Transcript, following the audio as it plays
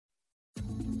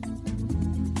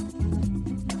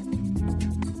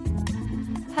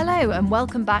Hello and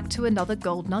welcome back to another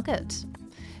Gold Nugget.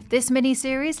 This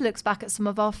mini-series looks back at some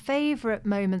of our favourite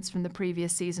moments from the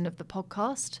previous season of the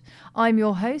podcast. I'm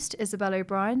your host, Isabel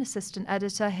O'Brien, Assistant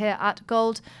Editor here at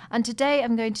Gold, and today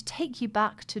I'm going to take you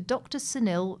back to Dr.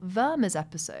 Sunil Verma's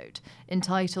episode,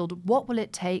 entitled What Will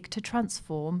It Take to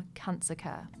Transform Cancer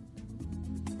Care?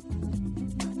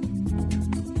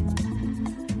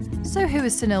 So who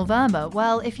is Sunil Verma?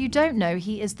 Well, if you don't know,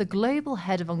 he is the Global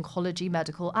Head of Oncology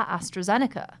Medical at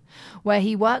AstraZeneca, where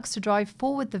he works to drive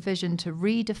forward the vision to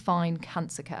redefine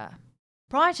cancer care.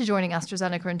 Prior to joining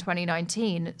AstraZeneca in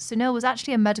 2019, Sunil was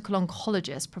actually a medical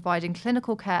oncologist providing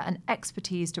clinical care and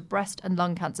expertise to breast and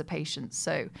lung cancer patients,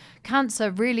 so cancer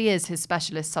really is his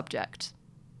specialist subject.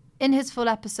 In his full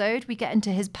episode, we get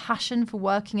into his passion for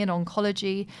working in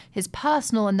oncology, his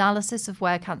personal analysis of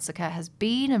where cancer care has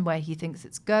been and where he thinks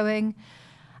it's going,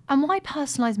 and why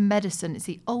personalised medicine is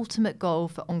the ultimate goal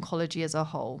for oncology as a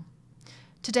whole.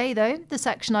 Today, though, the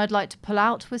section I'd like to pull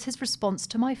out was his response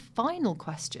to my final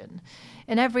question.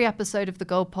 In every episode of the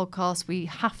Gold Podcast, we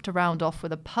have to round off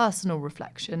with a personal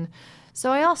reflection.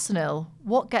 So I asked Sunil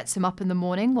what gets him up in the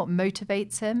morning, what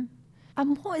motivates him,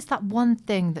 and what is that one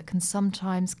thing that can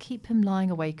sometimes keep him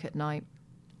lying awake at night?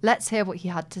 Let's hear what he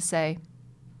had to say.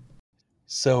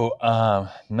 So,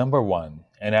 number one,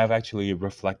 and I've actually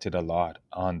reflected a lot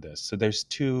on this. So there's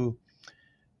two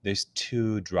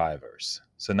drivers.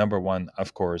 So number one,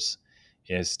 of course,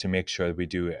 is to make sure that we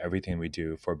do everything we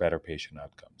do for better patient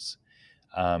outcomes.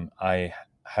 I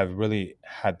have really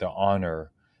had the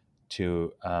honor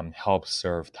to help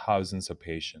serve thousands of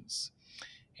patients.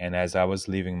 And as I was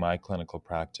leaving my clinical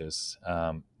practice,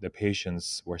 the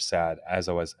patients were sad, as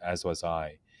was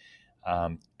I.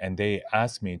 And they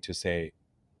asked me to say,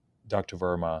 Dr.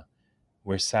 Verma,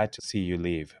 we're sad to see you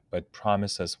leave, but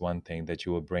promise us one thing, that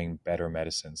you will bring better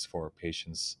medicines for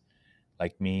patients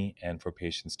like me and for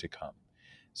patients to come.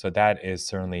 So that is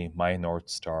certainly my North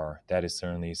Star. That is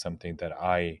certainly something that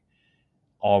I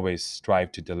always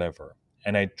strive to deliver.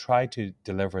 And I try to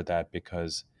deliver that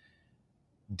because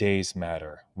days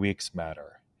matter, weeks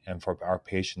matter, and for our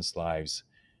patients' lives,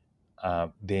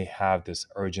 they have this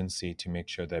urgency to make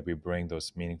sure that we bring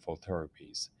those meaningful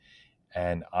therapies.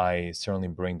 And I certainly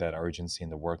bring that urgency in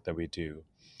the work that we do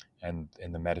and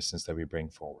in the medicines that we bring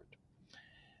forward.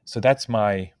 So that's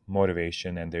my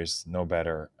motivation, and there's no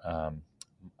better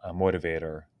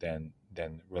motivator than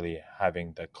really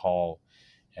having the call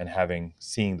and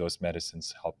seeing those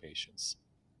medicines help patients.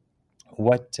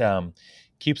 What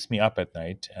keeps me up at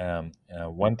night,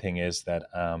 one thing is that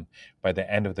by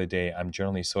the end of the day, I'm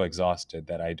generally so exhausted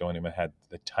that I don't even have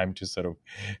the time to sort of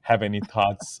have any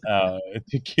thoughts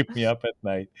to keep me up at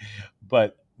night.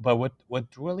 But what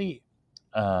really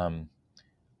um,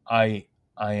 I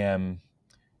am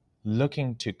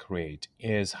looking to create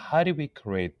is, how do we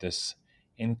create this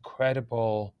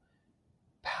incredible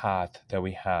path that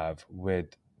we have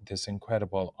with this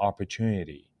incredible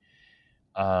opportunity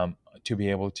to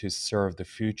be able to serve the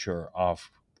future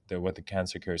of what the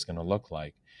cancer care is going to look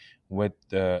like, with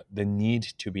the need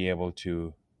to be able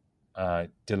to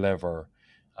deliver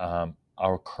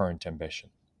our current ambition.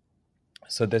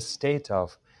 So the state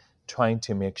of trying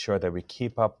to make sure that we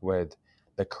keep up with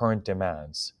the current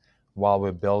demands while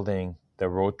we're building the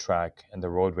road track and the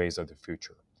roadways of the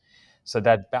future. So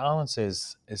that balance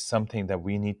is something that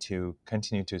we need to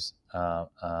continue to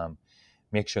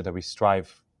make sure that we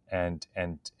strive and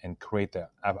create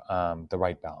the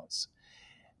right balance.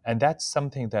 And that's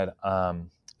something that I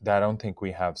don't think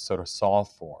we have sort of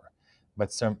solved for,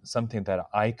 but something that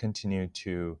I continue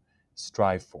to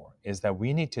strive for, is that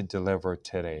we need to deliver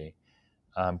today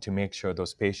to make sure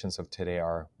those patients of today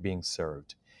are being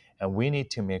served. And we need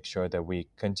to make sure that we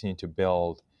continue to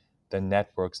build the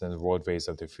networks and the roadways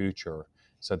of the future,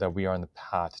 so that we are on the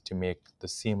path to make the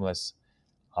seamless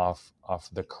of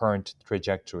the current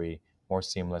trajectory more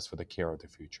seamless for the care of the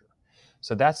future.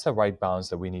 So that's the right balance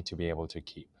that we need to be able to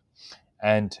keep.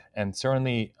 And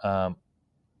certainly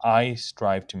I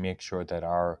strive to make sure that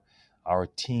our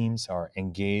teams are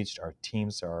engaged, our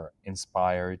teams are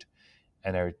inspired,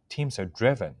 and our teams are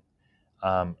driven,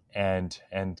 and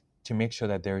to make sure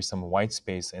that there is some white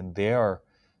space in their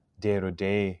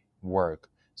day-to-day work,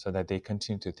 so that they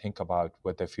continue to think about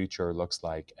what the future looks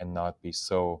like and not be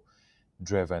so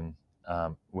driven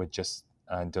with just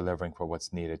delivering for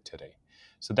what's needed today.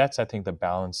 So that's, I think, the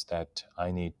balance that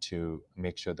I need to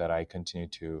make sure that I continue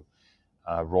to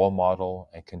role model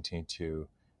and continue to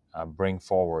bring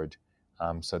forward,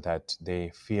 so that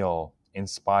they feel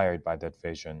inspired by that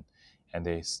vision, and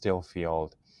they still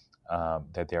feel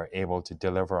that they're able to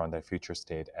deliver on their future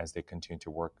state as they continue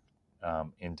to work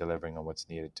in delivering on what's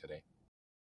needed today.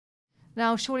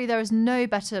 Now, surely there is no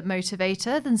better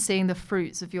motivator than seeing the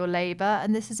fruits of your labour,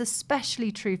 and this is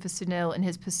especially true for Sunil in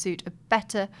his pursuit of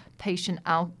better patient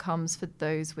outcomes for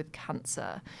those with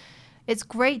cancer. It's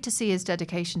great to see his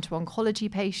dedication to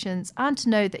oncology patients and to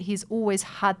know that he's always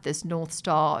had this North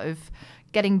Star of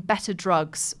getting better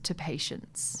drugs to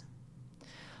patients.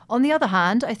 On the other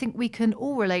hand, I think we can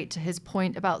all relate to his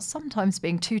point about sometimes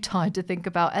being too tired to think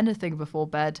about anything before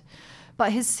bed.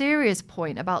 But his serious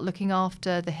point about looking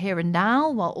after the here and now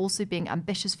while also being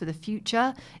ambitious for the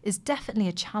future is definitely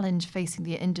a challenge facing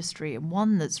the industry, and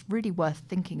one that's really worth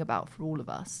thinking about for all of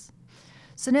us.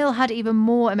 Sunil had even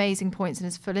more amazing points in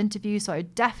his full interview, so I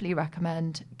definitely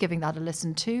recommend giving that a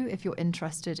listen too if you're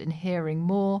interested in hearing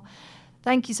more.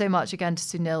 Thank you so much again to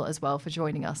Sunil as well for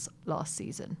joining us last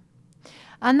season.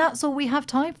 And that's all we have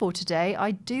time for today.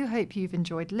 I do hope you've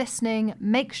enjoyed listening.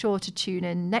 Make sure to tune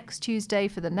in next Tuesday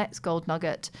for the next Gold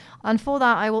Nugget. And for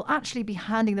that, I will actually be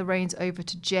handing the reins over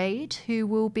to Jade, who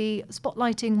will be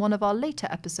spotlighting one of our later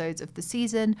episodes of the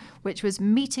season, which was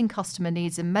Meeting Customer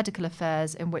Needs in Medical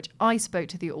Affairs, in which I spoke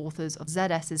to the authors of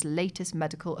ZS's latest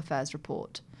medical affairs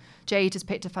report. Jade has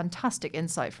picked a fantastic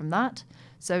insight from that.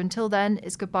 So until then,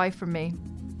 it's goodbye from me.